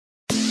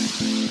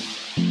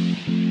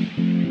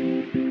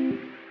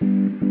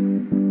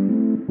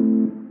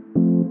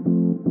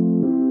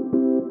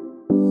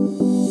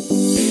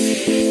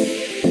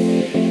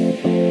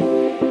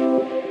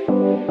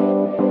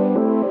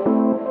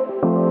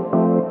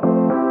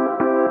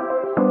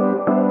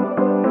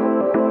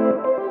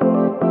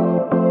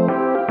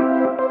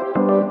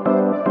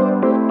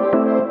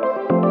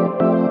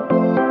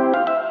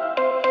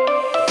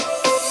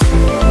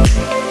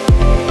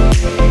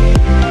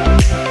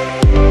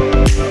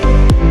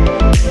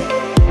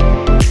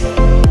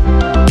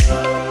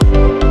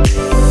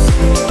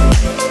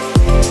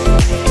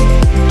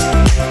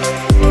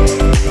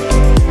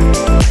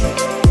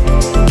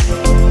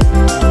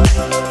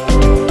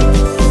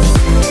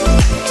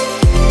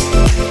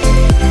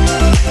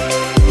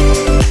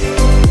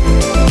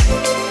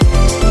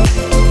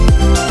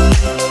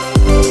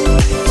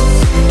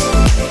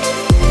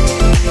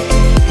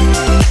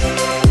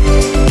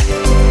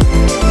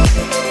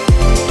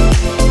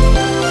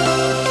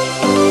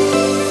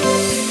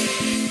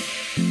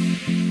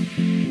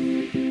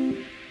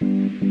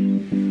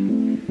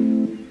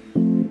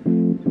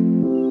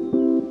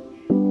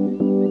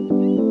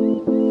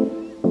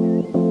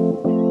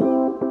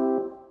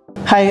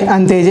Hi,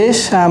 I'm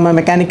Tejesh. I'm a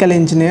mechanical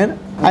engineer.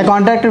 I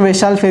contacted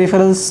Vishal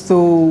Peripherals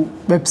through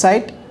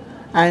website,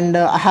 and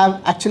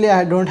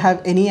I don't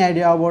have any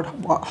idea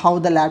about how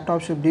the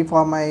laptop should be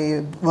for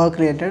my work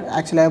related.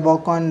 Actually, I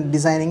work on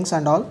designings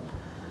and all.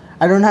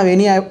 I don't have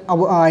any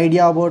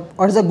idea about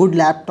what is a good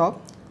laptop.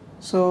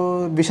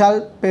 So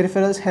Vishal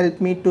Peripherals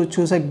helped me to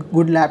choose a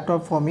good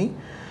laptop for me,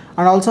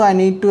 and also I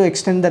need to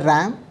extend the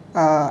RAM,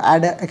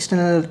 add an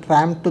external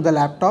RAM to the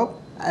laptop,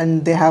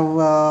 and they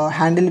have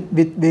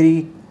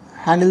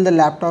handled the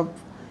laptop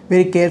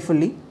very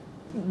carefully.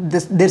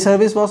 Their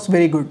service was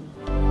very good.